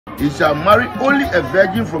He shall marry only a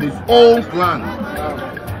virgin from his own clan.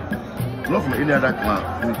 Not from any other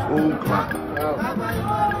clan, from his own clan.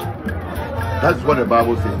 That's what the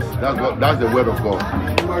Bible says. That's the word of God.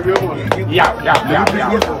 Yeah.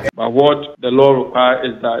 But what the law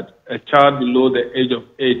requires is that a child below the age of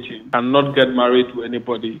 18 cannot get married to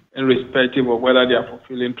anybody, irrespective of whether they are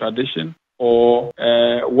fulfilling tradition or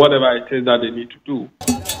whatever it is that they need to do.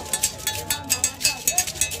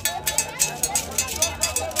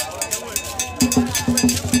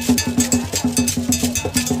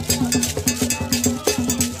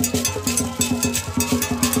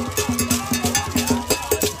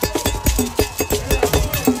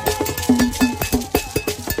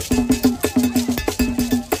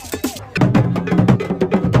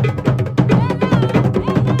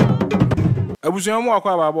 Abusuamu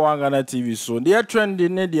akwa baba wa Ghana TV so the trend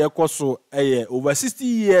ne de ekoso over 60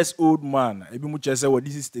 years old man ebi mu chese wodi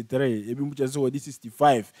 63 ebi mu chese wodi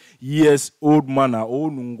 65 years old man o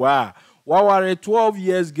Nungua waware 12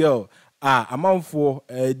 years girl amanfo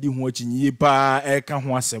di ho achinyi pa ka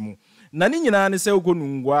ho asemu na ni nyina ne se uko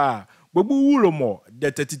Nungua Gborbu Wulomo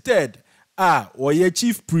the 33rd oye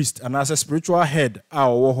chief priest and as a spiritual head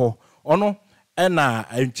owo ho ono na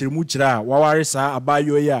enchiremu kira waware sa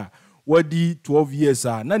abayo ya wadi 12 years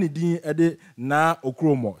na ni din ede na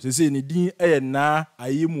okromo sese ni din na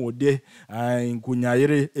ayimu de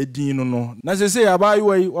nkunyayere edin no na sese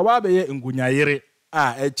abayo yi wababeye nkunyayere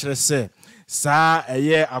kire se sa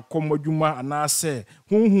eye akomodwuma anase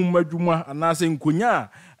hunhum madwuma anase nkunya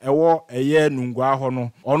ewo Nungua ho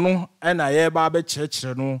no ono na ye ba be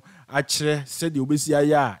kirekire no akire se de obesi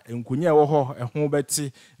aya nkunya ewo ho ho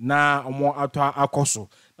beti na omo ato akoso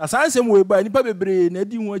na sansem we ba nipa bebre na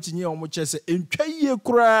di ho achinye omo chese entwaye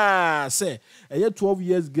kura se 12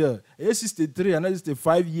 years girl 63 and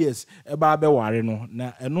 65 years ba be ware no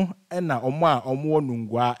na eno na omo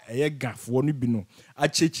Nungua gafo no bi no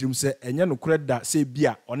achechirim se enye no kura da se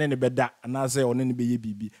bia one ne beda na se one ne beye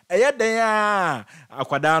bibi den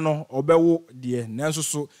akwada no obewo de nanso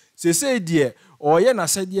so sese de oye na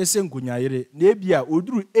sede se nkunyayere na ebia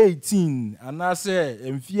oduru 18 anase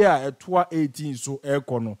emfie etoa 18 so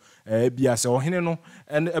ekono bia se ohene no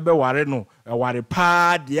ebe ware no ware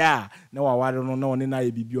pa dia na ware no na one na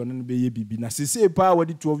ye bibi one ne be ye bibi na sese pa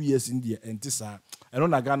wadi 12 years ndie entisa eno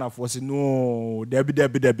na Ghana force no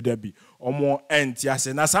debi omo enti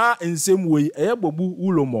ase na sa ensem we Gborbu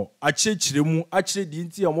Wulomo achechiremu achire di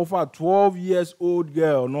nti omo fa 12 years old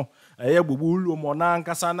girl no Gborbu Wulomo na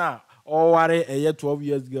nkasa na oware 12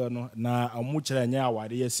 years girl no na amuchira nya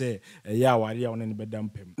aware ye se aware ya one ne bedam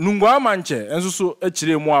pem Nungua manche enso so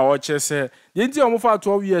achiremu a oche se di nti omo fa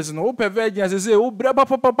 12 years no wo pe virgin se wo bre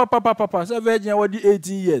papa se virgin wadi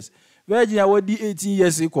 18 years virgin wadi 18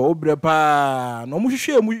 years ko obre pa no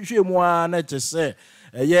muhwehwe mu na chese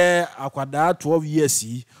akwada 12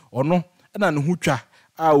 years ono na ne hutwa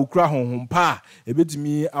okura honhom pa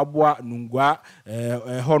ebetimi aboa Nungua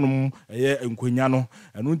honum nkonya no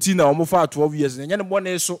enu nti na omo fa 12 years nye ne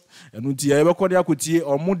bone so enu nti yebekode akotie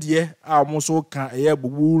omo de omo so ka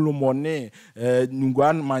Gborbu Wulomo ne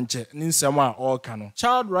Nungua manche ni nsem a oka no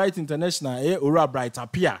Child Right International ora bright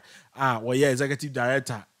appear we executive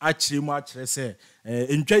director achiremu achire se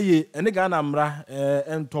entwaye ene Ghana mra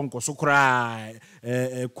entonkoso kra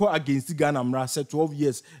ko against Ghana mra se 12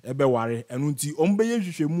 years ebe ware enu nti ombeye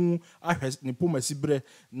hwehwemu ahwe ne pomasibre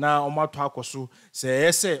na omato akoso se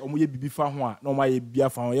yese omoye bibi fa ho a na omaye bibia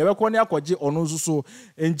fa ho yebekọ ne akoje ono nso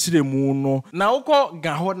enchiremu no na ukọ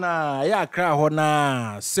ga ho na ya Accra ho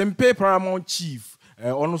na Sempe Paramount Chief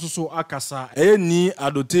ono nso akasa ni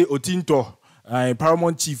adote otinto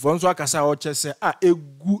Paramount Chief onso akasa o chese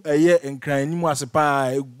egu nkran nimu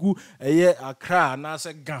asepa egu Accra na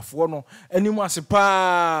se gafo no animu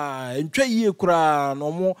asepa ntwa yie kura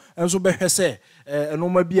no mo enso behwese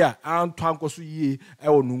enoma bia anto ankoso yie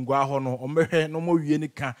wo Nungua ho no omehwe no mo wie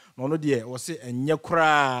nika no no de wo se enye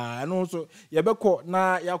kura eno so yebekọ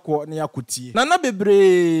na yakọ na yakotie na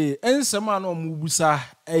bebre ensema na omubusa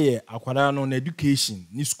akwara no na education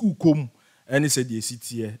ni school kom any said the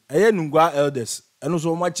city Nungua elders and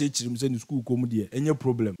also much chichirim say school come there any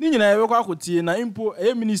problem ni nyina yebekọ akotie na impo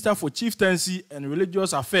minister for chieftaincy and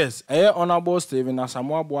religious affairs honorable Stephen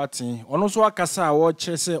Asamoah Boaten ono so akasa wo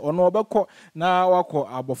chese ono obekọ na wakọ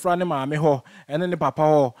abofra ne maame ho ene ne papa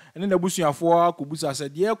ho ene na busuafo akobusa se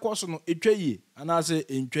de ekoso no etwaye anase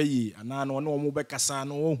entwaye ana no ono mo bekasa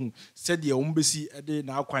no ohu se de ombesi ede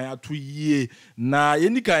na akwan ato yie na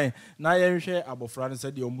yenikan na yenhwe abofra ne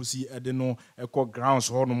se de ombusi ede no ekọ grounds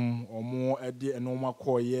ho no omo ede no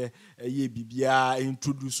makoye ye bibia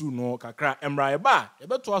introduce no kakra emra eba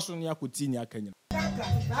ebeto aso ne akoti ni akanya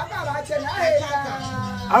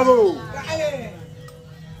abo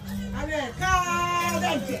ane ka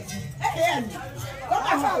dente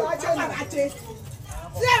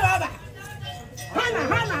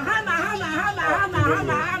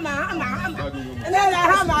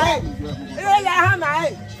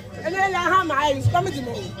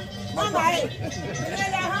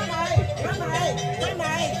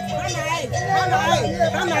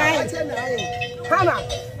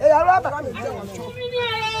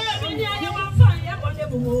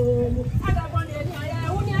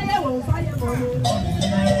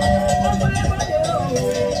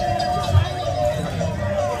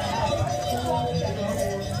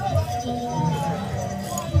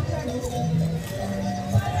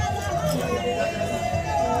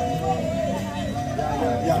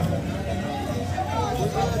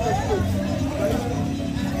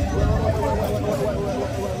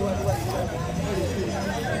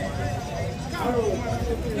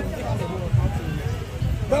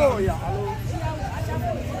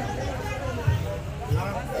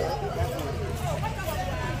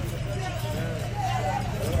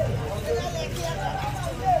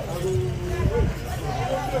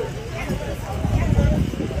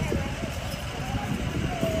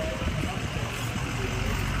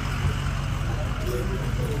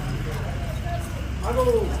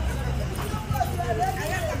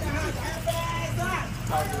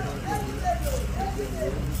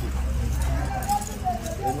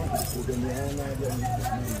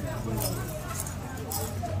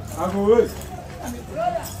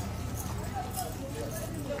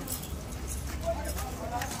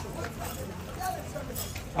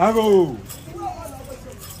Abo.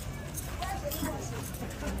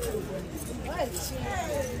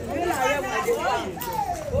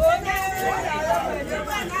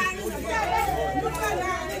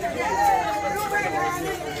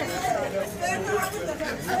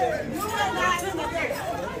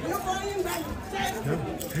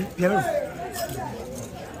 Piano.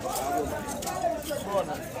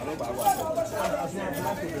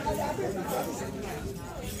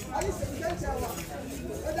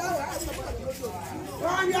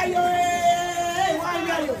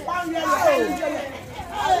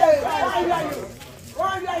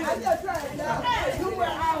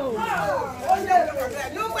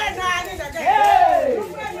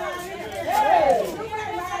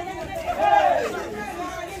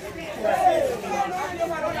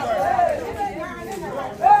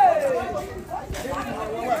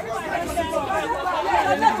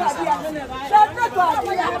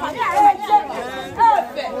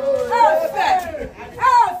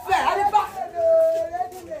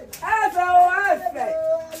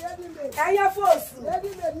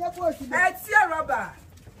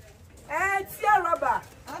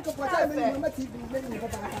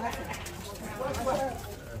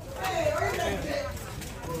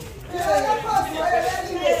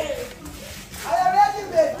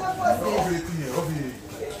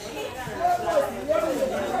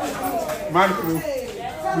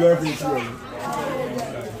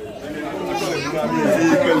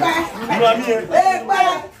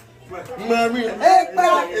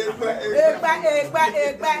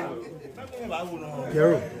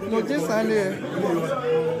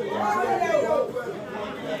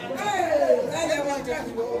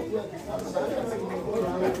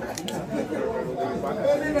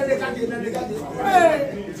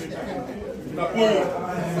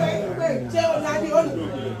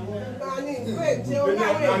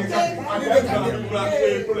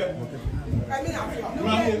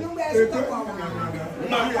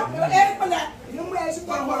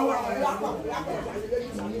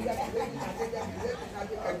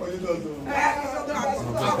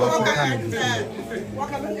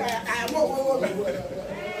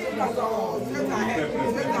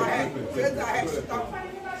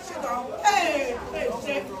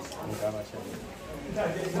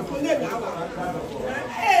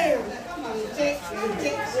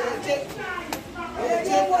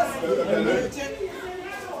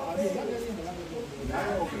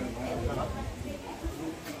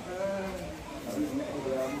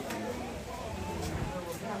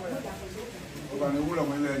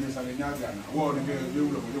 Wulomo ile ni sale nyaga na wo ni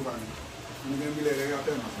Wulomo yo bani ni bile le ya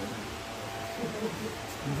tema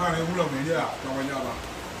mfano Wulomo ile ya kwa nyaba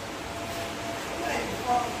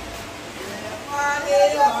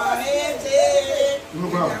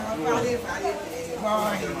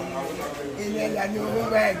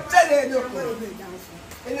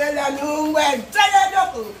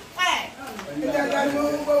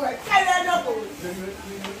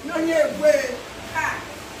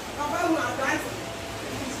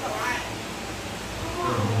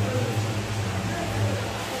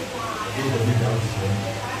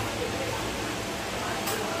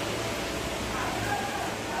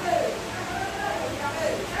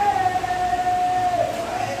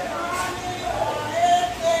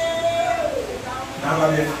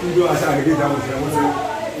you are saying again, that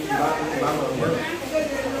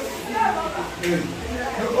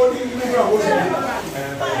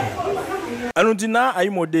And now I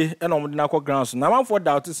mode and on the grounds. Now, for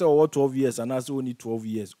doubt to say over 12 years and as only 12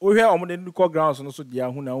 years. Oh, here on the grounds and also the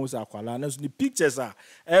Yahoo was Aquala. And the pictures are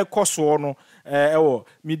a cosono,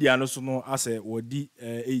 media no so as a or D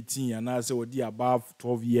 18 and as or D above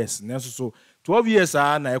 12 years. And so 12 years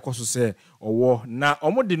are na ekoso say owo na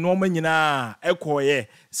omo de no manyina ekoye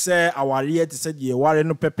say aware te say de ware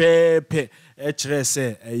no pepepe e kire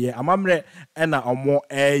say eye amamre e na omo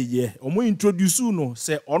eye omo introduce no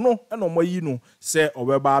say ono e na omo yi no say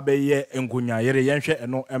obeba abeye enkonya yere yenhwe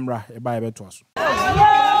eno emra e ba ebeto aso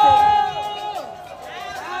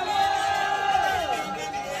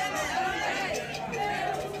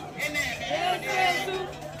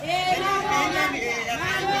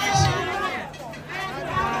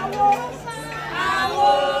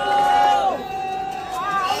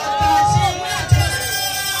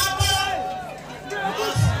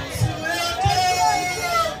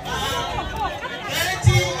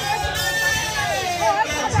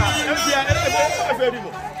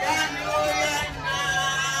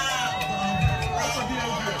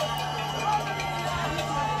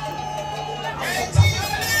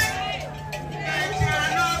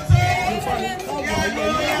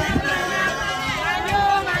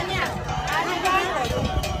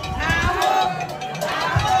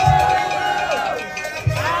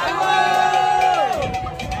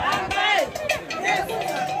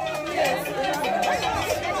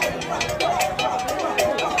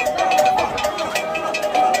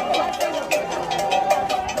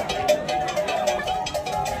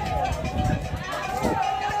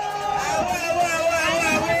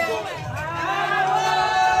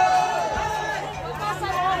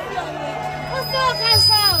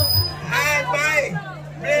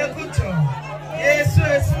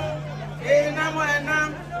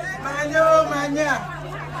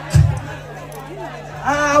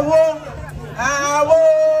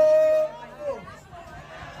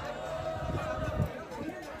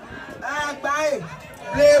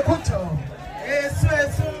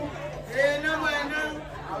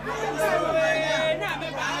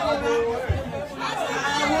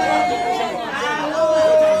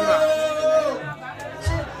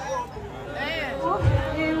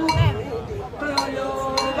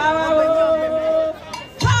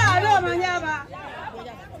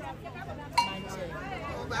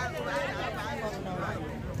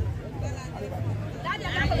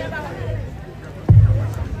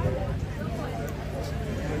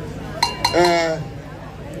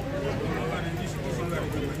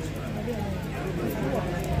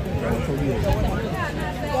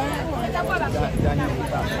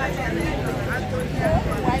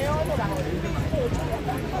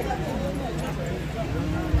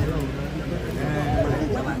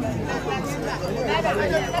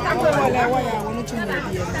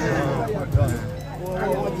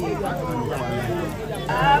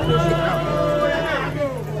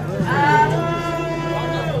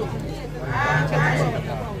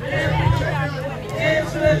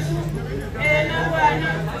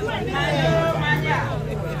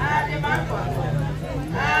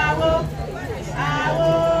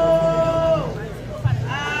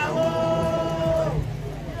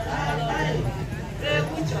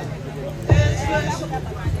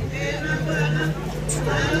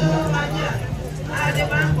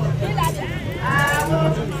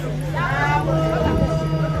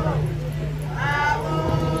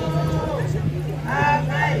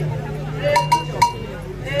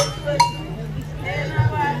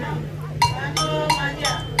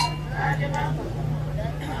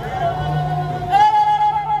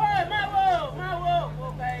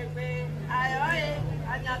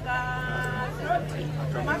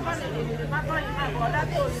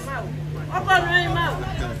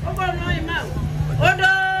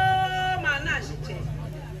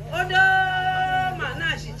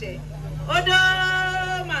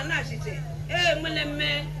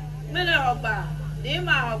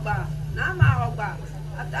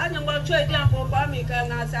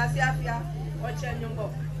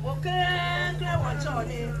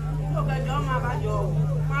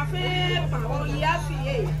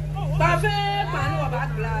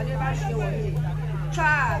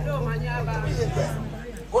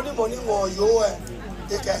Only money more you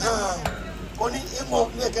take a hand. Only imo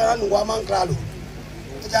make a Nungua man cralo.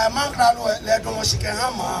 It's a man cralo, let them shake a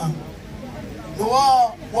hammer.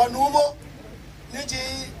 No one numo,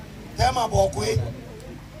 Niji, Tema Bokwe.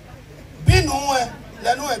 Be no,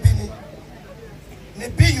 Lano Bini. Ne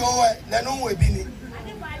be yo, Lano Bini.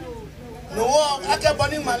 No, I kept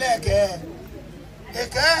burning my leg.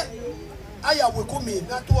 eke aya wekumi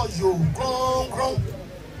na to yo kron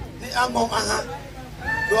ni amom aha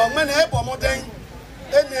do mene ebo moden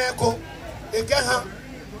ene ko eke ha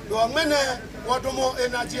do mene wodomo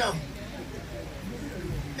enajiam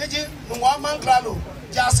niji Nungua mankralo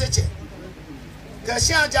jaseche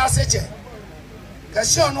kashia jaseche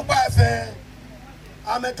kashia no kwa efe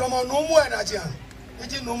ametomo numu enajiam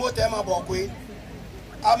niji numu tema bokwe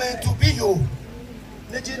amen to be you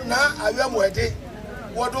niji na awe mwede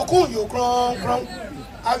wodokun yo kron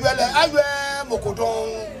awele awe mokodon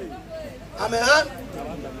amen ha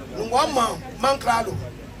Nungua mankralo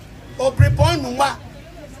o prepon Nungua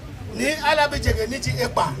ni alabijege niji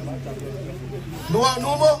epa Nungua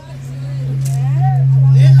numo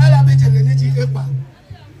ni alabijege niji epa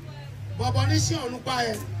bobo ni si onu pa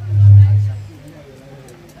e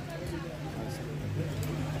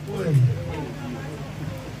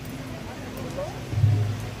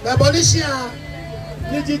bobo ni si a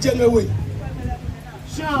niji jengewe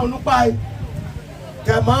si a onu pa e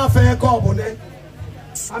ke ma fe ko obune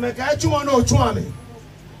ame ka chu won o chu ame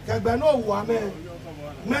ke gbe no wu ame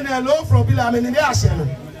mene lo from bila ame ni ase no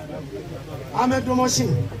ame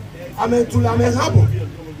promotion ame tu la me habo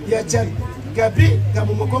ye check ke bi ke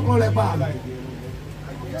mo kokon le ba ame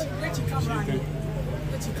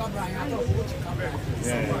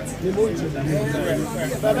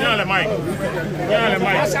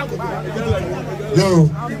yo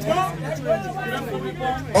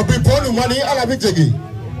obi ponu mani ala bitegi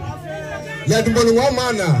le dumbolu wa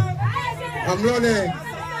mana amlone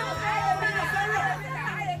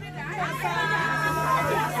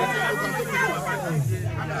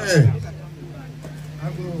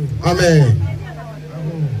amen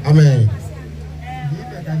amen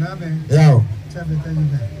yao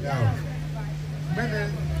yao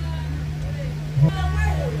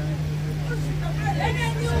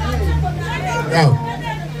yao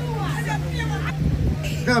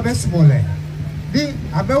na be smole di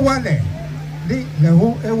abewale di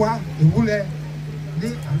leho ewa ewule di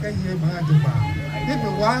akaye ma duba di be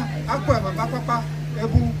wa akwa baba papa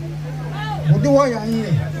ebu mudiwo ya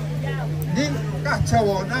yin di ka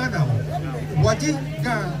chawo nana wadi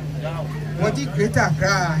Greater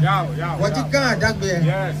Accra wadi Ghana dagbe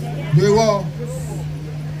lewo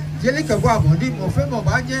jeli ke wa mo di mo fe mo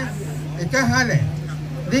ba je e ka hale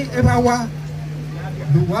di e ba wa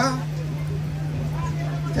Nungua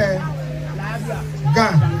te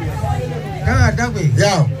Ghana dagbe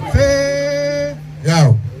yao fe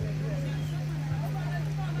yao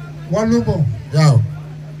Wulomo yao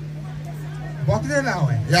bokre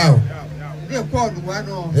lawe yao di ko Nungua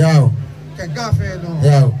no yao ke gafe no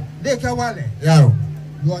yao de ka wale yao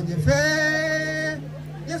yo je fe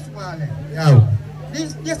yes wale yao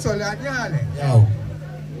ni sola ni hale yao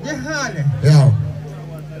ni hale yao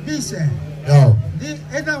bise yao ni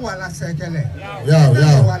ena wala sekele yao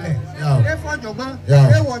yao wale yao e fo jogba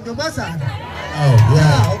yao e wo jogba sa yao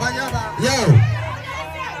yao obanyaba yao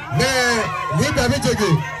ne ni ba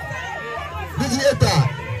bitegi Niji eta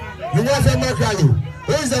Nungua fe makralo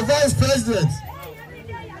who is the vice president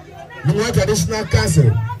Nungua Traditional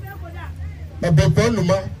Council Mabepon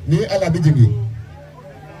Numa ni ala bitegi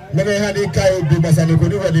mene ha ni kai do basane ko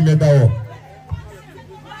ni wadi me bawo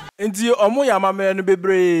Nti omo yamame no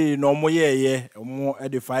bebre na omo yeye omo e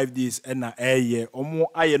de 5 days na eye omo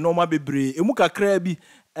aye normal bebre emu kakra bi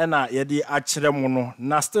na ye de akere mo no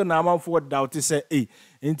na still na amanfo doubt say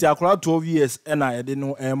nti akora 12 years na ye de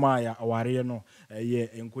no ema ya aware no eye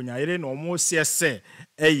enkonya yere na omo se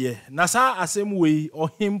eye na sa asem we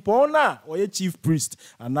ohimpo na oye chief priest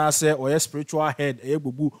anase oye spiritual head eye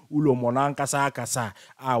Gborbu Wulomo na nkasa akasa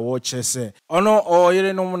a wo chese ono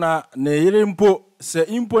oyere no na yere mpo se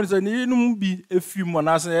impo se ni num bi efi mo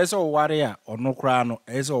na se ese oware a ono kra no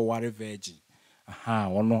ese oware virgin aha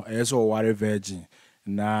ono ese oware virgin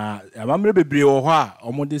na amamre bebre wo ho a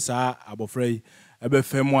omode sa abofra yi ebe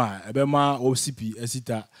femu a ebe ma OCP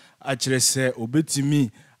esita a kire se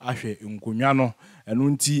obetimi ahwe nkonwa no eno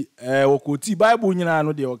nti wokoti bible nyina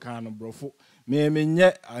no de oka no brofo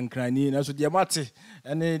menye ankrani na so de mate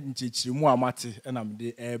ene nchechirimu amate na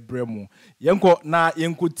mde ebremu yenko na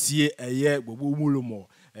yenko tie eye Gborbu Wulomo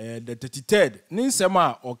the 33rd ni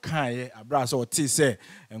nsema okaye abra so ote se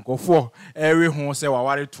enkofo ewe ho se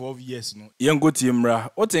waware 12 years no yenko tie mra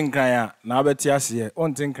otenkran a na abeti ase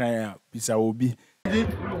ontenkran a bisa obi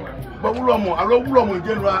Wulomo alo Wulomo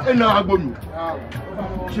general ena agbonu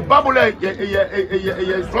she babule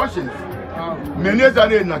ye instructions meneza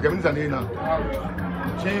na kemisa na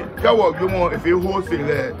she kawo gbomo efe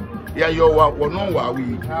wholesale ya yo wa wono wa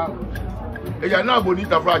wi eya na agboni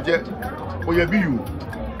ta fraje oye biyu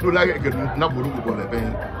no like egenu na boru ko le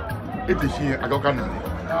ben it is here. I got canal.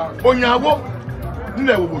 On your walk,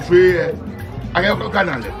 never swear. I have a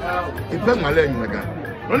canal. It's not my leg again.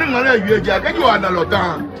 Running my leg, you are not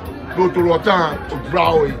Lotan. Go to Lotan, to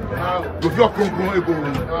Browy, to your Congo.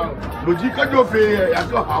 Logica, your fair, I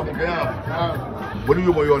saw how to get. What do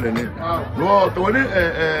you want your name? No, to any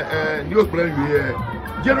new plan here.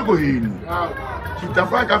 Jericho in. She's a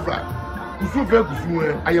frank afra. Kusufe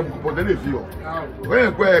kusuwe, I am potele fio.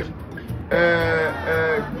 When quick,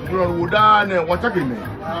 Wudan and what's again.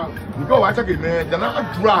 You go watch again, then I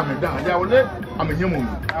drum it down. They will let I'm a human.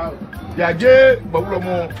 The idea,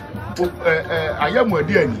 Wulomo, I am with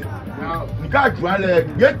Danny. You can't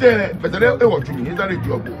get there, but they watch me. He's not a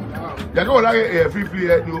job. They go like a free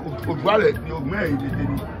wallet, you may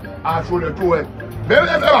I show the two. Baby,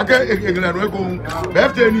 I can't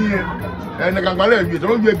get and the Gambale, you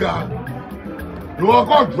don't get God. No, I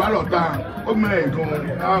can't dwell down. Oh, man,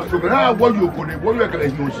 so now what you could what you can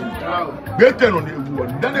better on the wood.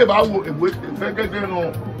 Then if I would wait, if I can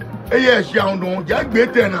know, yes, young, don't get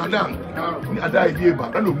better now. I die here,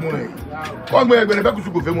 but I don't know. One way, when I go to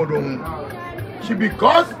Femo, she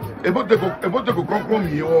because about to go from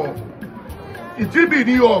me or it will be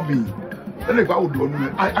the hobby. Then if I would do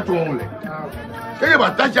it, I only. Say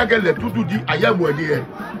about that, I get the 2 to the I am where dear.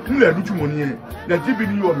 You let me money. Let it be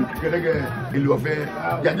you or me to get again in your affair.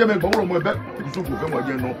 Yajaman Boro, my back to Femo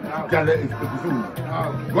General. Gala is the food.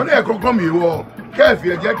 When I come from you or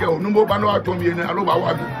careful, Jack or no Bano told me and I know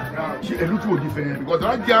about she a little different because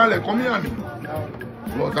I can't come here.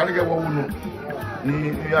 Was I get one?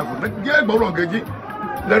 Get Boro Gaji.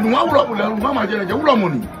 Then one will have Mamma Wulomo.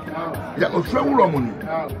 Yeah, Wulomo.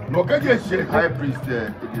 No, get a high priest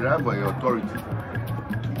derived by authority.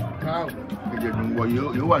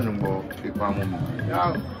 You want to go a palm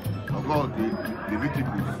about the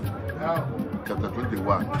Leviticus chapter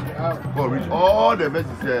 21. God read all the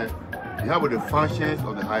verses you have with the functions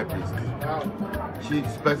of the high priest. She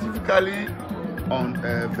specifically on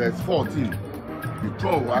verse 14. The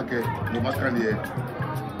throne work no matter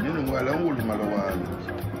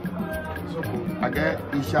again,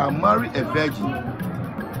 he shall marry a virgin,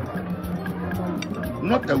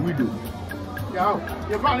 not a widow.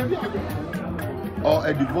 Or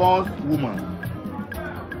a divorced woman,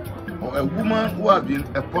 or a woman who has been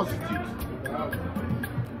a prostitute.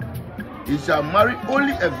 He shall marry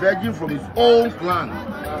only a virgin from his own clan,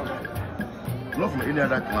 not from any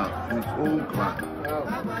other clan, from his own clan.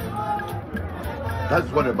 That's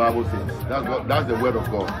what the Bible says. That's the word of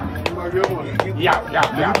God.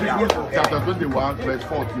 Chapter 21, verse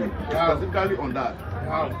 14. Specifically on that.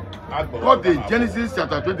 But in Genesis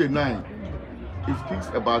chapter 29, it speaks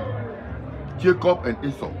about Jacob and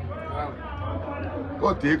Esau.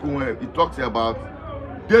 God take away, it talks about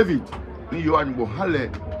David. David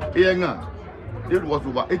was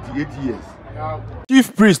over 88 years.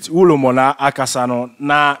 Chief priest Wulomo na akasano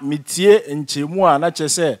na mitie nchemu a na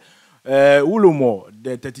chese Wulomo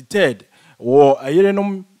the 33rd wo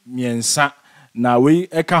ayerenom miensa na we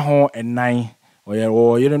eka ho enan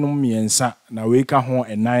wo ayerenom miensa na we eka ho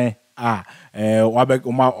enan a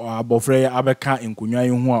abofre abeka enkunwa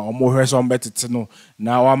hu a omohwe so mbetete no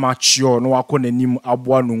na wa machio no wakonanim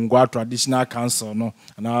aboa Nungua traditional council no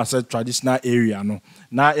na say traditional area no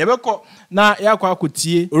na yebeko na yakwa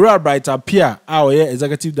akotie Right Appear a oye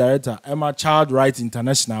executive director Emma Child Right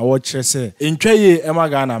International wo kyerese entwaye Emma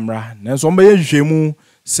Ghana mra nanso mbe yehwehwemu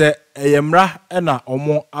se eyemra na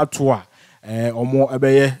omo ato a omo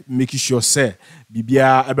ebeye make sure say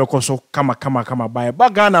bibia ebekoso kama by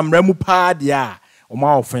Ghana mra mu pa dia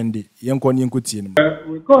omo offended yenko ni nkotie no.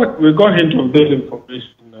 We got hint of this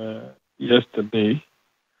information yesterday,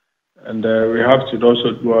 and we have to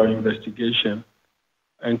also do our investigation.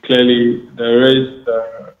 And clearly, there is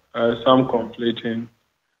some conflicting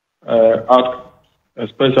outcomes,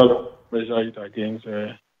 especially measure it against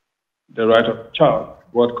the right of the child,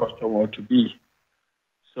 what customary to be.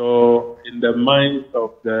 So, in the minds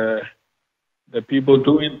of the people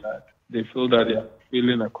doing that, they feel that they are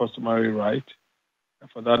fulfilling a customary right. And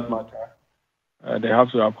for that matter, they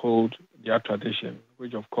have to uphold their tradition,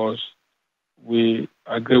 which, of course, we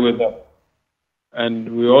agree with them.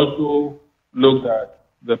 And we also looked at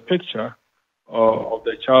the picture of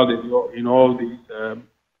the child in all these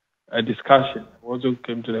discussions. We also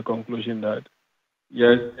came to the conclusion that,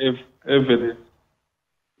 yes, if it is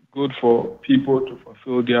good for people to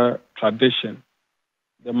fulfill their tradition,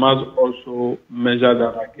 they must also measure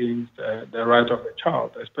that against the right of a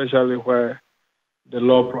child, especially where the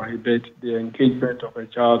law prohibits the engagement of a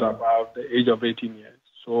child above the age of 18 years.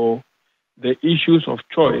 So the issues of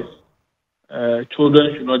choice,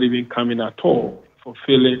 children should not even come in at all,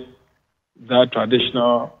 fulfilling that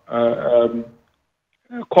traditional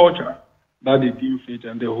culture that they deem fit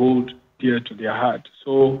and they hold dear to their heart.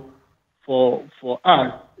 So for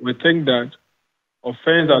us, we think that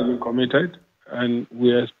offense has been committed, and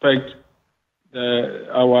we expect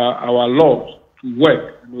our laws to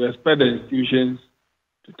work, and we expect the institutions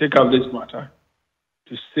to take up this matter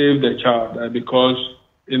to save the child, because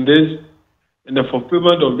in the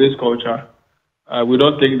fulfillment of this culture, we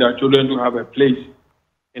don't think that children do have a place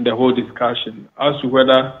in the whole discussion. As to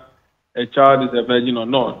whether a child is a virgin or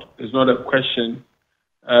not, it's not a question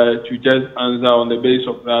to just answer on the basis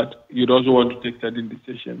of that. You'd also want to take certain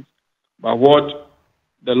decisions. But what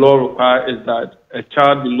the law requires is that a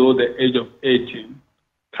child below the age of 18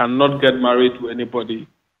 cannot get married to anybody,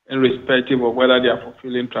 irrespective of whether they are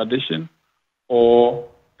fulfilling tradition or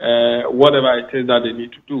whatever it is that they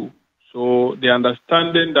need to do. So the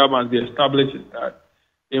understanding that must be established is that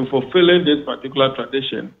in fulfilling this particular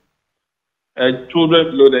tradition,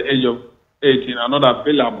 children below the age of 18 are not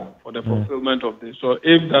available for the fulfillment of this. So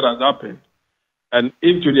if that has happened, and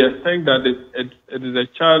if to the extent that it is a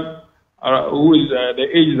child who is the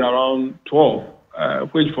age is around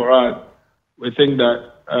 12, which for us, we think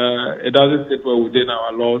that it doesn't sit well within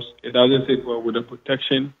our laws, it doesn't sit well with the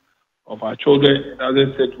protection of our children, it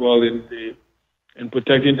doesn't sit well in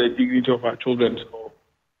protecting the dignity of our children. So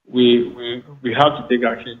we have to take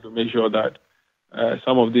action to make sure that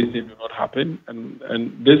some of these things do not happen. And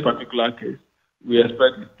this particular case, we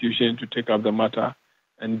expect institutions to take up the matter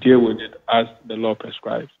and deal with it as the law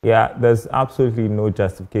prescribes. Yeah, there's absolutely no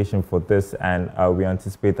justification for this, and we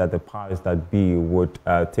anticipate that the powers that be would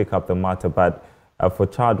take up the matter. But for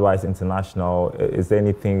Childwise International, is there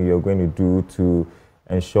anything you're going to do to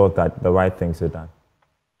ensure that the right things are done?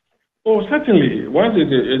 Oh, certainly. Once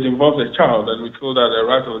it involves a child, and we feel that the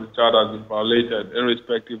right of the child has been violated,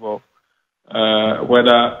 irrespective of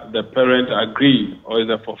whether the parent agreed or is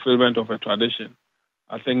a fulfillment of a tradition,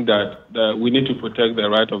 I think that we need to protect the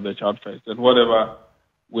right of the child first, and whatever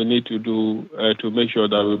we need to do to make sure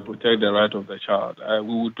that we protect the right of the child,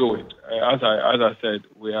 we will do it. As I said,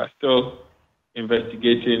 we are still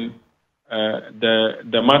investigating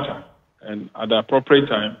the matter, and at the appropriate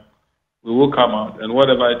time, we will come out, and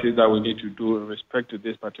whatever it is that we need to do in respect to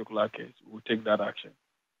this particular case, we'll take that action.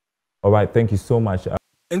 All right, thank you so much.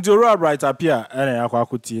 Into right up here, and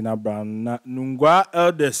Aquacuti na brand Nungua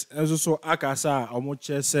elders, and so Akasa, or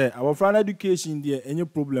much say our friend education there, any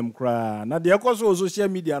problem cry. Now the Ecoso social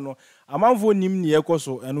media no, a man for Nim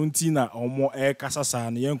Ecoso and Untina or more air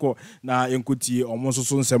Casasan, Yanko, na Yankuti, or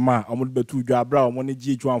Monson Sema, or Betu Jabra, or Money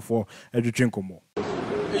G1 for Edutrinkomo.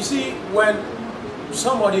 You see, when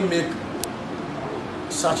somebody make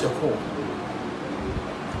such a call,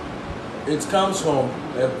 it comes from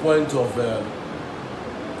a point of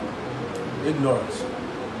ignorance.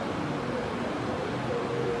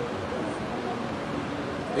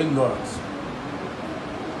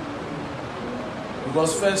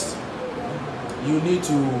 Because first, you need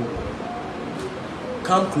to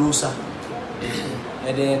come closer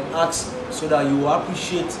and then ask so that you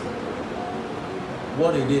appreciate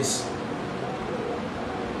what it is,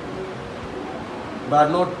 but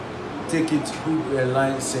not take it hook and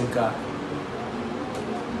line sinker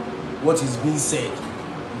what is being said.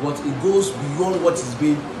 But it goes beyond what is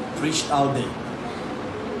being preached out there.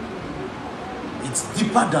 It's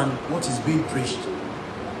deeper than what is being preached.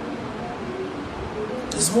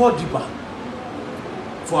 It's more deeper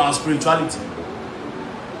for our spirituality.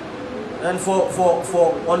 And for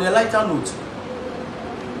on a lighter note,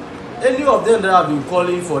 any of them that have been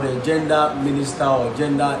calling for the gender minister or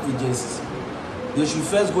gender agencies, they should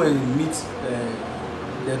first go and meet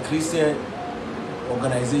the Christian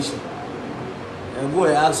organization and go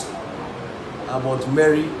and ask about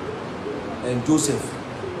Mary and Joseph.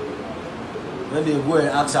 When they go and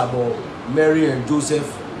ask about Mary and Joseph,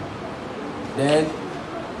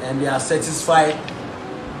 and they are satisfied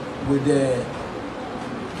with the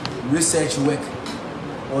research work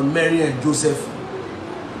on Mary and Joseph,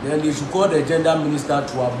 then they should call the gender minister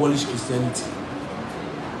to abolish Christianity.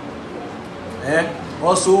 And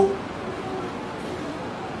also,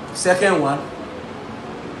 second one,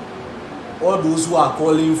 all those who are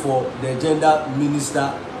calling for the gender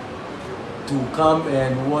minister to come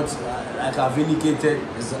and what, like I've indicated,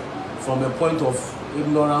 is from a point of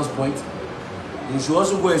ignorance point, they should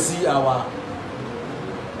also go and see our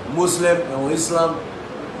Muslim or Islamic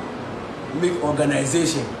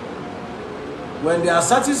organization. When they are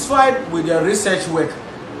satisfied with the research work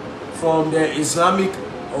from the Islamic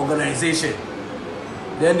organization,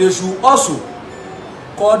 then they should also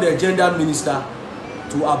call the gender minister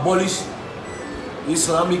to abolish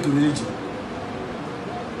Islamic religion.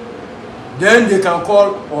 then they can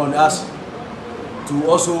call on us to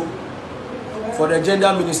also for the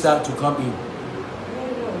gender minister to come in.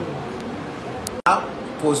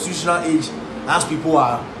 Constitutional age, as people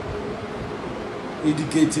are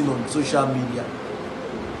indicating on social media,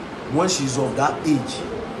 when she's of that age,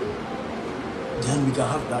 then we can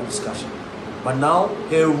have that discussion. But now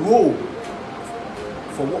her role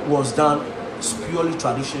for what was done is purely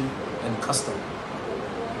tradition and custom.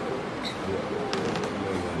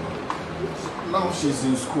 Now she's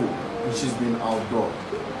in school and she's been outdoor.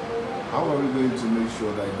 How are we going to make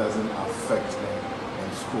sure that it doesn't affect her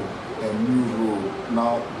in school? A new role.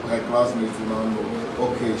 Now her classmates will now know,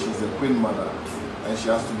 okay, she's a queen mother and she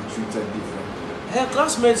has to be treated differently. Her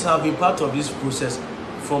classmates have been part of this process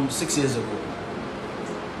from 6 years ago.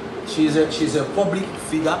 She's a public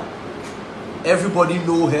figure. Everybody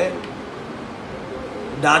know her.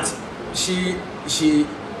 That she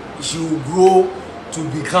will grow to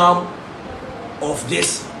become of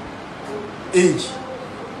this age.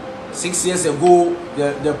 6 years ago,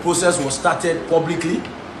 the process was started publicly.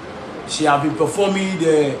 She have been performing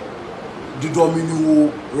the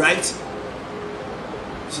domino right.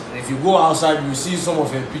 If you go outside, you see some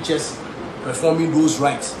of her pictures performing those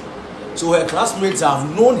rites. So her classmates have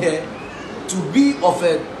known her to be of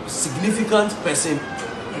a significant person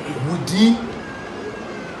within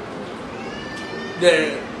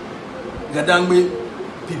the Gadangbe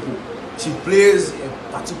people. She plays a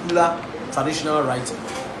particular traditional rite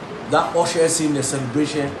that ushers in the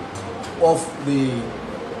celebration of the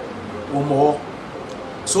Wulomo.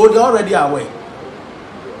 So they're already aware.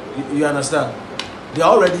 You understand? They're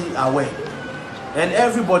already aware. And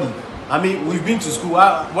everybody, I mean, we've been to school.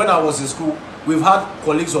 When I was in school, we've had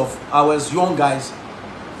colleagues of ours, young guys,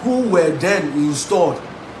 who were then installed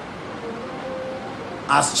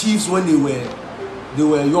as chiefs when they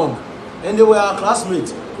were young. And they were our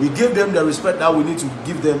classmates. We gave them the respect that we need to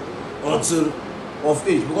give them until of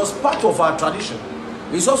age. Because part of our tradition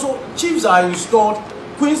is also chiefs are installed,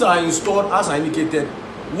 queens are installed, as I indicated,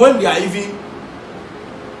 when they are even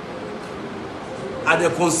at the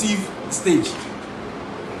conceived stage.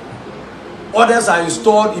 Others are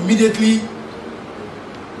installed immediately.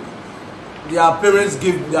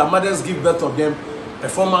 Their mothers give birth of them.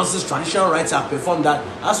 Performances, traditional rites are performed. That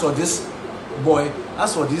as for this boy,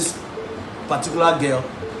 as for this particular girl,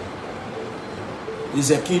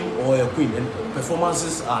 is a king or a queen, and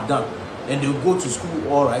performances are done, and they go to school.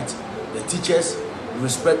 All right, the teachers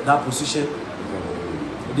respect that position.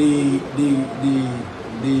 The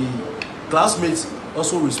classmates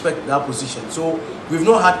also respect that position. So we've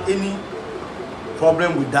not had any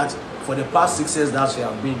problem with that for the past 6 years that she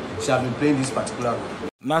have been playing this particular role.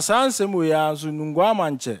 Na sansem we ya so Nungua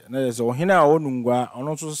manche na se ohina o Nungua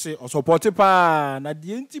ono so se o support pa na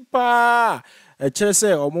die nti pa e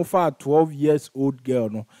chese omo fa 12 years old girl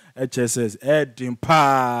no e chese e din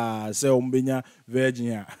pa se ombenya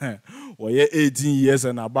virgin a o ye 18 years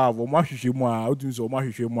and above o mahwehwe mu a odun so o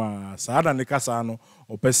mahwehwe mu a saada ne kasa no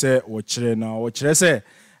o pese o kire na o kire se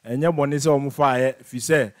enye bone se omo fa ye fi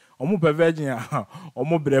se omo pe virgin a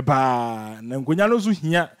omo bre pa na nkonya no so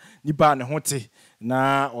hia nipa ne hote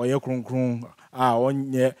na oye kronkron a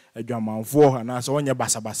onye adwamanfo ana so onye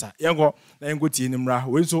basabasa yengo na yengo tie nimra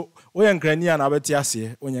we so oye nkrani a na beti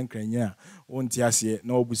ase onye nkrani a onti ase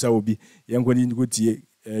na obusa obi yengo ni ngo tie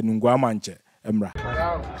Nungua manche emra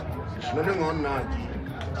no ne ngon na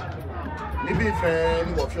ni bi fe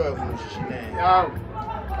ni bo fio e hu shishi ne ya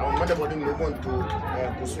awon made body no monto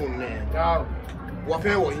kusun ne ya wo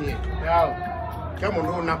fe wo yin ya kemo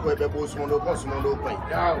no na ko ebe bo so no ko so no pai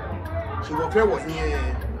ya she wo fe wo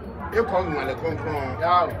yin e ko ngale konkron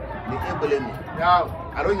ya ni ebele mi ya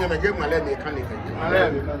aro nyame ge ngale mi kan ni kan ge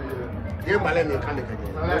ngale mi kan ni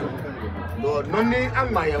kan do no ni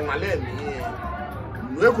amma ya ngale mi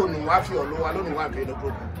no ko nu wa fi olo wa lo nu wa fi do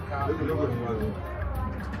program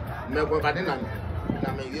me ko ba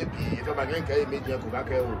na me ye bi to ba gen kai me je ko ba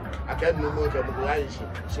kai o aked no mo je mo ya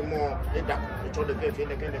shi mo e da e to de ke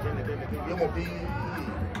ne ye mo bi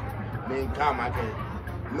me nka ma ke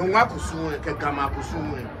no wa kusu ke kama kusu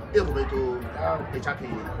e ko be to e chake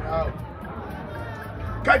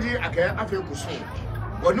kaji ake afi kusu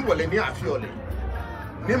woni wole ni afi ole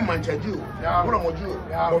ni manchaju Wulomo ju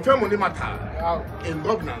mo fe mo ni mata in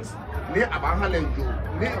governance ni abahalenjo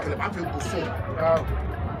ni kele afi kusu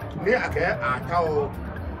ni ake atao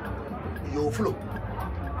yo flow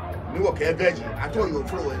ni wo ke veji atao yo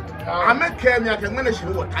flow ameke mi ake ngene shi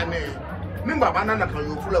wo tane ni baba na kan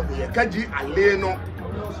yo flow ko ye kaji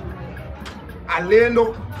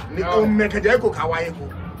aleno ni o meke je ko kawaye ko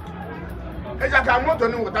eja ka moto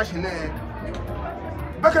ni wo ta shi ne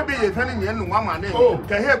Baka be a friend in Nungua name.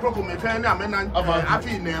 Can hear Procom a friend, I'm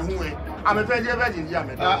happy in their way. I'm a friend, virgin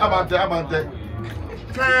Yaman. About that.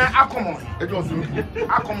 Accommon, it was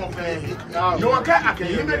Accommon. You are cat,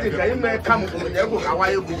 you may come from the book,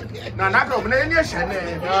 Hawaii. Nanako, Nation,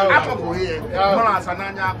 Apple here, Molas and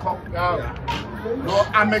Nanya Cock. No,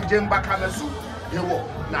 I'm a Jim Bacamasu. You walk,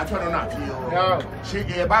 natural enough. She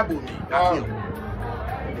gave Babu.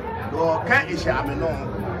 No, can't you share me no?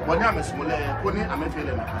 When I'm a small, pony, I'm a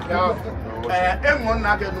feeling. One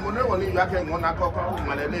nugget, no one you can one cock,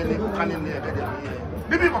 my lady, who can in the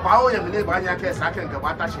maybe Papa, I am a Banya second, the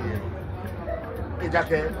Watashi. A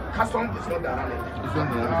jacket, custom is not done.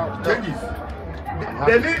 Changes.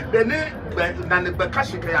 Benny, than the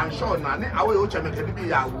Bakashika, I'm sure, Nanny, I will watch a mechanic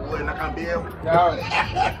when I can be able.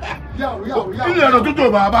 You are not to do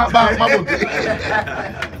about that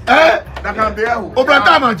can be able.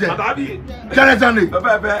 Obratama, Janetani,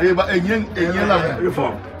 a young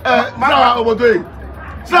reform. Mara over doing.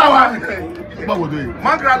 Flower,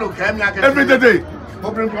 Mangralo came every day.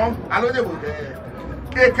 Open from, I know they will there.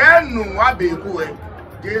 A can no one be good.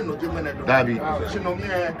 No Jimmy Dabby, she no me,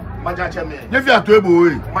 Majachame. If you are to a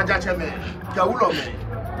boy, Majachame, Wulomo,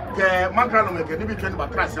 Mangralo can be trained by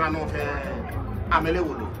Crasano,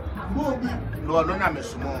 Amelewolo. No, no, I'm a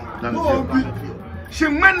small. She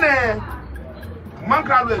mane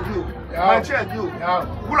Mangralo you, my chair you,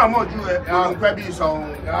 Wulomo you, Quabi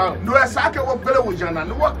song. No, a sacker of Belgium,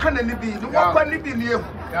 and what can it be? What can it be near?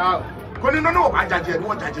 When you know I judge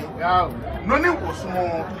what I did. No name was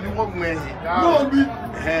small, you won't marry. No,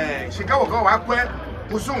 she go up where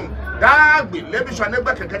soon. That be let me shall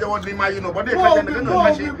never can tell what my nobody can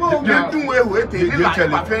do away with it.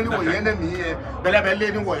 My friend will enemy, but I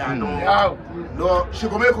lady way I know. No, she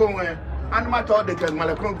go make home. And my thought they can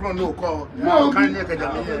Malacron no call. No, can you get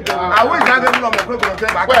I wish I didn't know my program.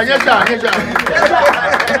 Well, yes,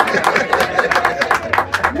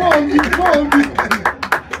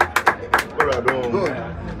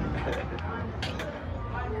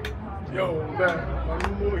 yo,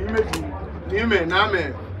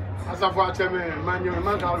 man, as I watch him, man, you're a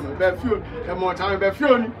more time,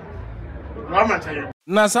 Befioni.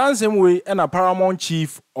 Na same way, and a paramount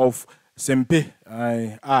chief of Sempe,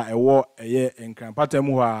 a war a year in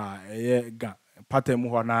Crampatemua, a year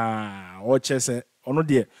Patemua na or Chese, or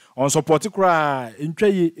dear, on support cry, in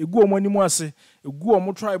Tray, a go money moissy, a go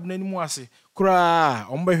more tribe name moissy. Kura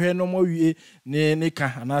ombehe no mo wie ne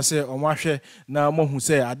nika anase omahwe na mo hu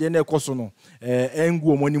se ade na ekoso no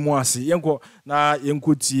engu omani mu ase yenko na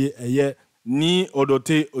yenkotie eye ni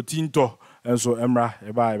odote otinto enso emra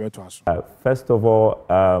eba ebeto aso. First of all,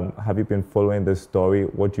 have you been following this story?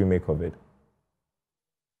 What do you make of it?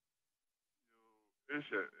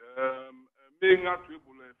 Being at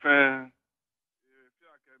fan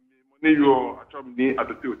money you actually need at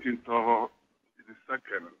the otinto is the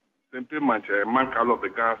second. Simply man of the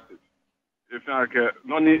Ghana state. If I can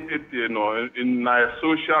not in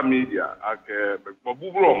social media, I can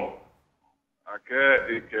Gborbu, I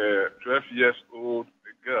can 12 years old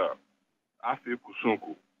girl, I feel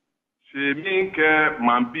Kusunku. She mean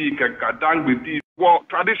man be gadang with these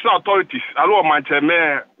traditional authorities. Allo man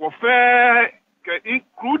were fair,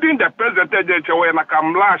 including the president when I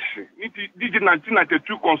come last. It did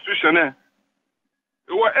 1992 constitution.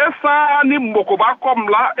 Esa ni mokoba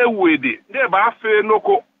komla ewede ne ba fe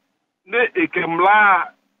noko ne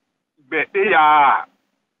ekemla be ya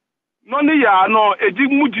no ni ya no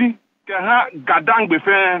ejimuji ke ha gadangbe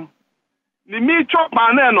fe ni mi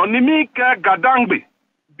chokpa na no ni mi ke gadangbe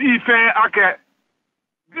bi fe ake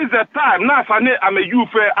this is the time na sa ne ame you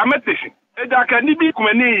fe ameteshi eja ke ni bi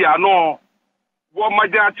kumeni ya no wo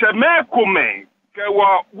maja cheme komen ke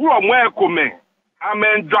wo Wulomo komen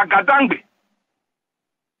amen dragadangbe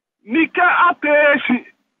Nika ateshi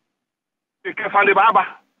ekefande baba.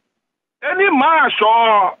 Any man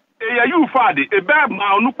show a you fadi, a bad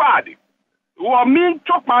man no party. Wo min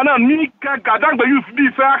chokman na nika gadangbe you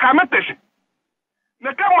be fair kameteshi.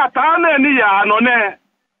 Neka matana ni ya no ne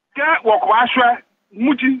ke wokwashwe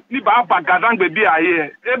muji ni baba gadangbe bi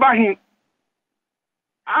aye eba hin.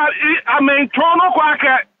 Amen trono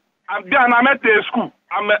kwake abia na mete school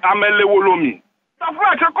amele wolomi.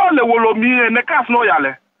 Tafua cheko le wolomi neka no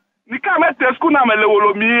yale. Nika mete school na mele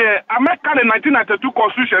wolomi America the 1992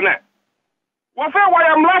 constitution wo fe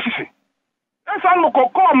waya mlashi esa no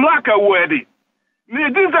kokko mlaka wedi ni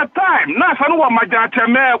this the time na san wo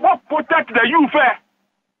majacheme what protect the youth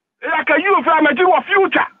like a youth amaji wo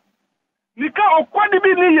future nika okwadi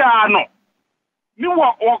bi ni ya no ni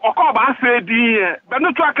wo okọ ba se di be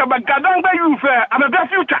no track ba gadan ba youth am the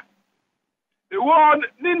future the world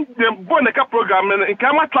ni the boneka program in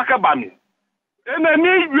kama track ba mi Enemy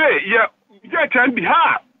ye can be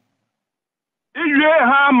ha. Iye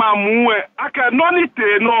ha mamue aka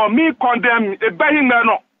nonite no mi condemn e behin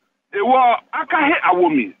no. Ewo aka he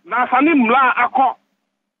awomi na sani mla akọ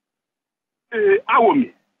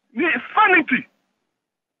awomi ni sanity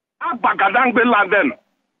agbagadangbe landen.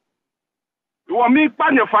 Ewo mi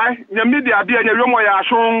panyefai nya media de nya yomo ya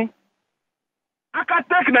ashon aka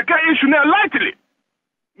take the issue na lightly.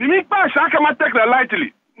 Ni mi pa shaka ma take the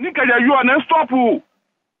lightly. Ni ka ya yo na stop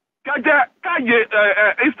ka ye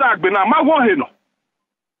Instagram na ma ho he no.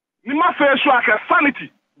 Ni ma fe so aka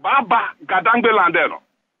sanity baba gadangbe landen.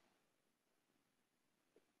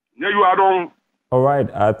 You are wrong. All right.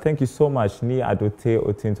 Thank you so much, Ni Adote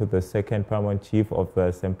Otinto, the second paramount chief of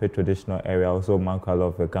the Sempe traditional area, also Mankala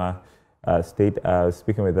of the Ghana state,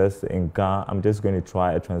 speaking with us in Ghana. I'm just going to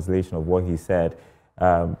try a translation of what he said.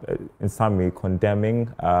 In summary, condemning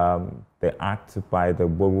the act by the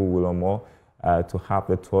Gborbu Wulomo to have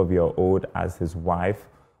the 12-year-old as his wife,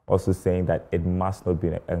 also saying that it must not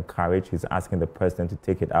be encouraged. He's asking the president to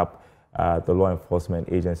take it up, the law enforcement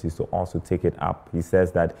agencies to also take it up. He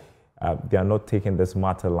says that they are not taking this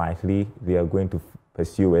matter lightly. They are going to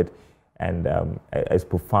pursue it. And it's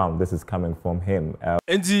profound. This is coming from him.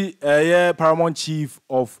 Paramount Chief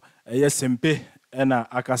of Sempe ena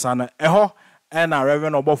akasana eho ena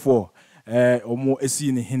Reverend Obofo omo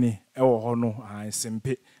esi ni hene ewo ho no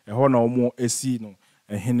Sempe eho na omo esi no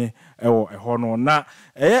hene eho no na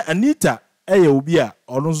Anita obi a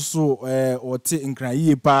ono so ote nkran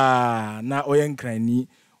yie pa na oye nkrani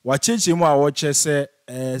wacheche mu a wo chese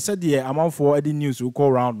said the amount for the news will go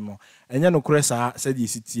around no enye no kresa said the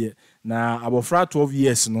sitie na abofra 12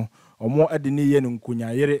 years no omo adini ye no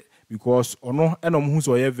nkunyayere because ono enom hu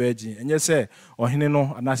so ye virgin enye se ohene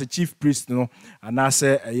no anase chief priest no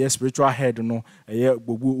anase ye spiritual head no ye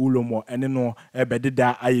Gborbu Wulomo ene no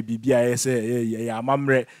ebededa aye bibia ye se ye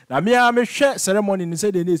amamre na me hwe ceremony ni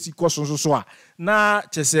se de na esi koso so a na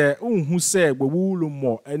chese unhu se Gborbu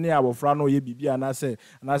Wulomo ene abofra no ye bibia anase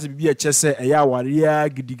bibia chese ye awaria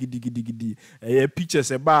gidigidi ye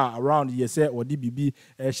pictures ba around ye se odi bibi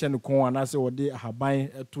hye no kon anase odi haban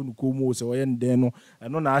eto no komo se oye nden no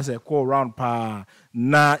eno na ase call round pa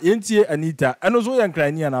na yentie Anita eno so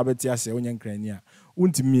yankrania na abeti ase onyankrania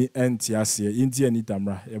untimi enti ase yentie Anita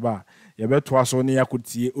mra yebeto aso ne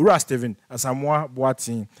yakotie Ura Steven Asamoah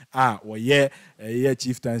Boatin a woye ye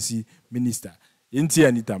chieftaincy minister yentie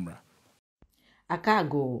Anita mra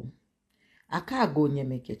akago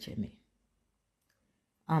nyemekecheme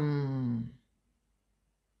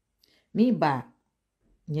mi ba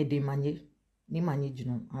nyedemanye ni manye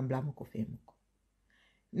juno ambla mko femuko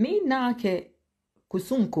mi na ke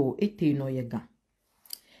kusunko ete no yega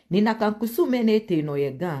ni na kan kusume ne ete no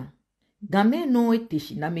yega game no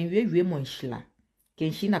ete na me wewe mo nhla ke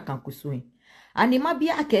nhina kan kusume ani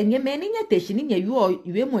mabia ke nyeme ni nye teshi ni nye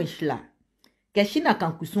we mo nhla ke shina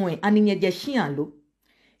kan kusume ani nye je shian lo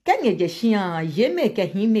ke nye je shian yeme ke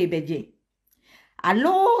hime beje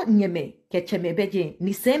alo nyeme ke cheme beje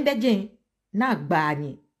ni sembeje na gba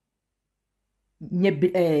anyi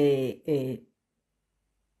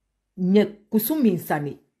nye kusumi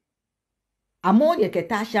insani amo ye ke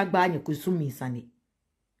tasha gba nye kusumi insani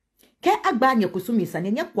ke agba nye kusumi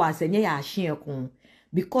insani nye kwase nye ya ahye kun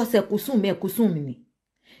because kusumi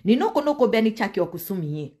ni noko beni chaki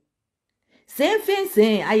okusumi ye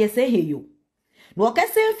sen aye se heyo no ke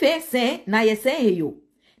sen na ye se heyo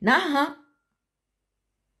na ha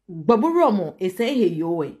Gborbu ese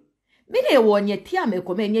heyo we mine wonye tia me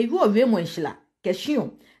komenye yu owe mo nhla ke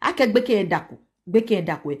shion ake gbeke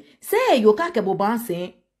ndako se yo ka ke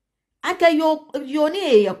bobanse ake yo ni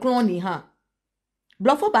e kroni ha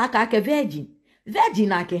blofo ba ake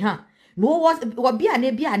virgin ake ha no wo bia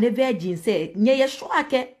ne virgin se nye ye sho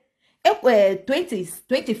ake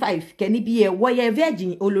 25 ke ni bi e wo ye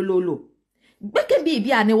virgin olololo gbeke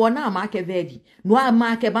bia ne wo na ma ake virgin no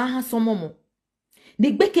ama ake ba ha somomo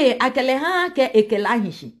ni gbeke akele ha ake ekela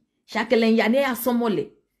hishi shakele yane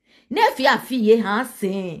asomole ne fi ye ha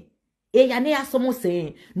sen e yane asomo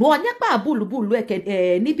sen no onya pa bulu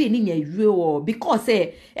eke nibi ni nye yue o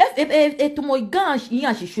because etumo gansh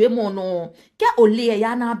yan hihwe mo no ke ole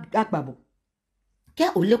ya na agbabo ke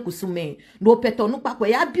ole kusume no peto nu pa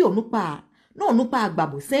ya bi onu pa no nu pa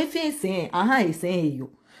agbabo sen aha esen yo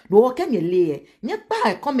no ke nye le nye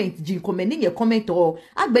pa comment jin comment ni nye comment o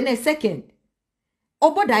agbene second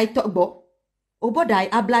obodai togbo obodai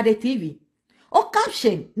ablade TV o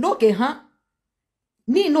caption no ke ha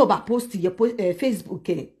ni no ba post ye Facebook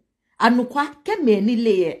anukwa ke me ni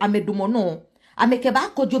le amedumo no ameke ba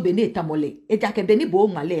kojo be ne tamole eja ke be ni bo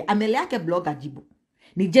ngale amele ake blogger jibo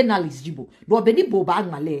ni journalist jibo do be ni bo ba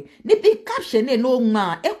ngale ni bi caption e no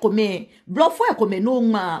ma e come blofo e come no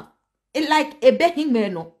ma e like e be hingme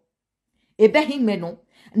no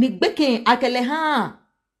ni gbeke akele ha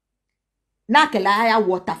na akele ya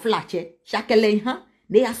water flache shakele ha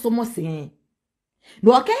ne ya somo sen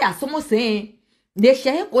no okay ya somo sen ne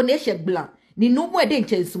she ko ne she blanc ni no mo de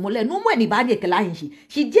nchen le no mo ni ba de kele ahinshi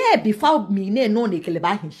she je before me ne no ne kele ba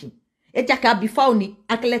ahinshi e jaka before ni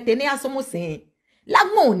akele tene ya somo sen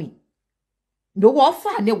lagmo ni do wo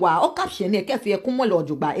fa ne wa o caption ne ke fi ekun le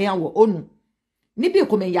ojugba e anwo onu ni bi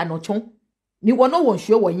ko me ya no chon ni wo no won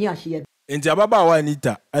hwe wo yin ahye Enti ababa wa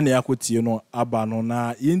Anita ane akotie no aba no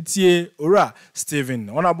na yentie ora Steven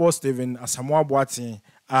honorable Steven Asamoah Boateng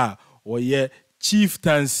oye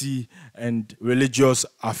Chieftaincy and Religious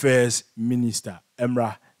Affairs Minister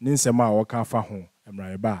Emra ninsema waka fa ho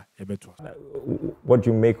Emra eba ebeto. What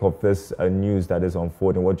do you make of this news that is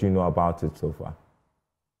unfolding? What do you know about it so far?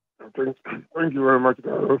 Thank you very much,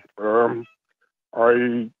 Gareth. I'm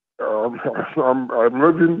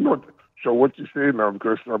really not sure what you say now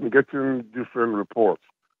because I'm getting different reports.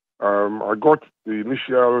 I got the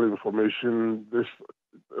initial information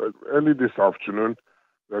early this afternoon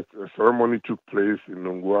that a ceremony took place in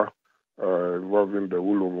Nungua involving the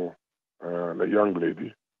Wulomo, a young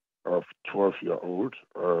lady of 12-year-old.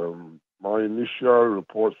 My initial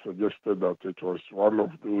report suggested that it was one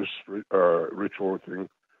of those ritual things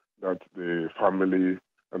that the family,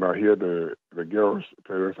 and I hear the girl's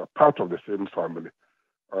parents are part of the same family.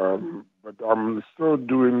 But I'm still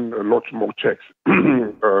doing a lot more checks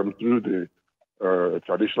through the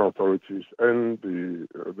traditional authorities and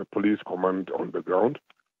the police command on the ground,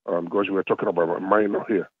 because we're talking about a minor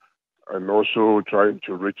here, and also trying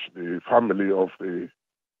to reach the family of the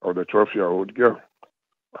 12-year-old girl.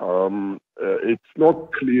 It's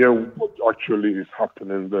not clear what actually is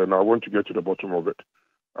happening there, and I want to get to the bottom of it.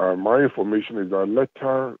 My information is that a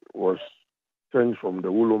letter was sent from the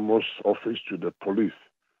Wulomo's office to the police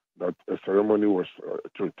that a ceremony was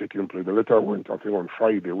taking place. The letter went, I think, on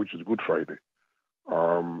Friday, which is Good Friday.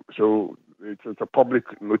 So it's a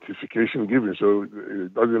public notification given, so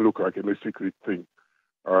it doesn't look like any secret thing.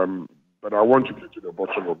 But I want to get to the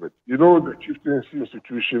bottom of it. You know, the chieftaincy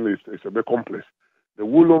institution is a bit complex. The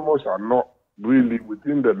Wulomos are not really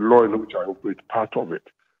within the law in which I operate part of it.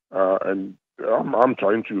 And I'm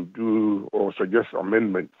trying to do or suggest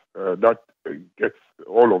amendments that gets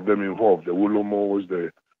all of them involved. The Wulomos,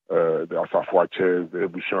 the Asafwaches, the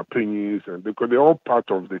Bushapenis, and because they're all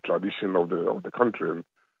part of the tradition of the country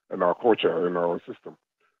and our culture and our system.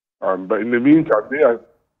 But in the meantime, they're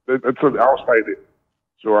outside it.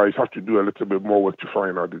 So I have to do a little bit more work to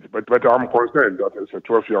find out this. But I'm concerned that there's a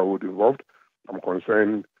 12-year-old involved. I'm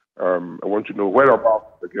concerned. I want to know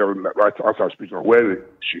whereabouts the girl, right as I speak now, where is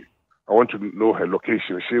she? I want to know her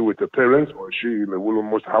location. Is she with the parents or is she in the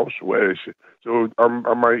Wulomo's house? Where is she? So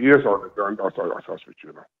my ears are on the ground as I speak to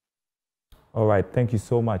you now. All right, thank you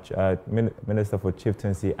so much, Minister for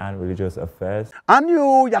Chieftaincy and Religious Affairs. And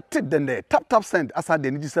you yated then tap send as I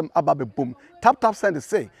did some ababe boom. Tap send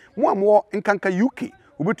say more in Kanka UK.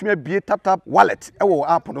 Ubutumi be tap wallet ewo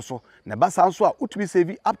app no so na basa so a utumi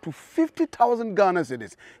save up to 50,000 Ghana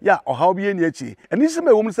cedis ya o how be eni achi eni se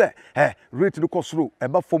me wo mu se rate no kosoro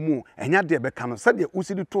eba fomu enya de be ka no se de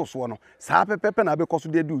usidi to so no sa pepepe na be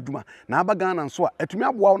koso de uduma na aba Ghana so a atumi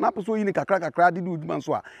aboa na apeso yi ni kakra de uduma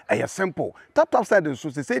so a eye simple tap side so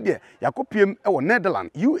se de yakopiem ewo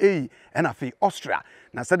Netherlands UAE and afi Austria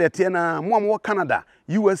na se de tie na mo Canada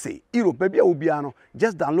USA Europe baby a obia no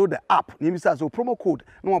just download the app ni bisa so promo code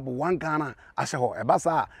no abo 1 Ghana ashe ho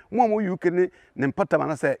ebasa mo UK ni mpata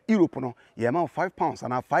na say Europe no ye ma £5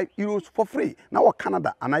 and €5 for free na wo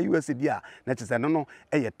Canada and USA dia na che say no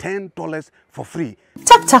 $10 for free.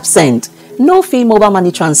 Tap send no fee mobile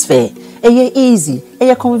money transfer easy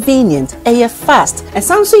convenient fast and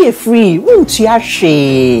sounds so free won't you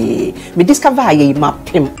share me discover ye map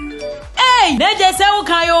him. Hey, they say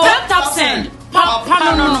okay yo tap send pop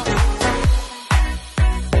no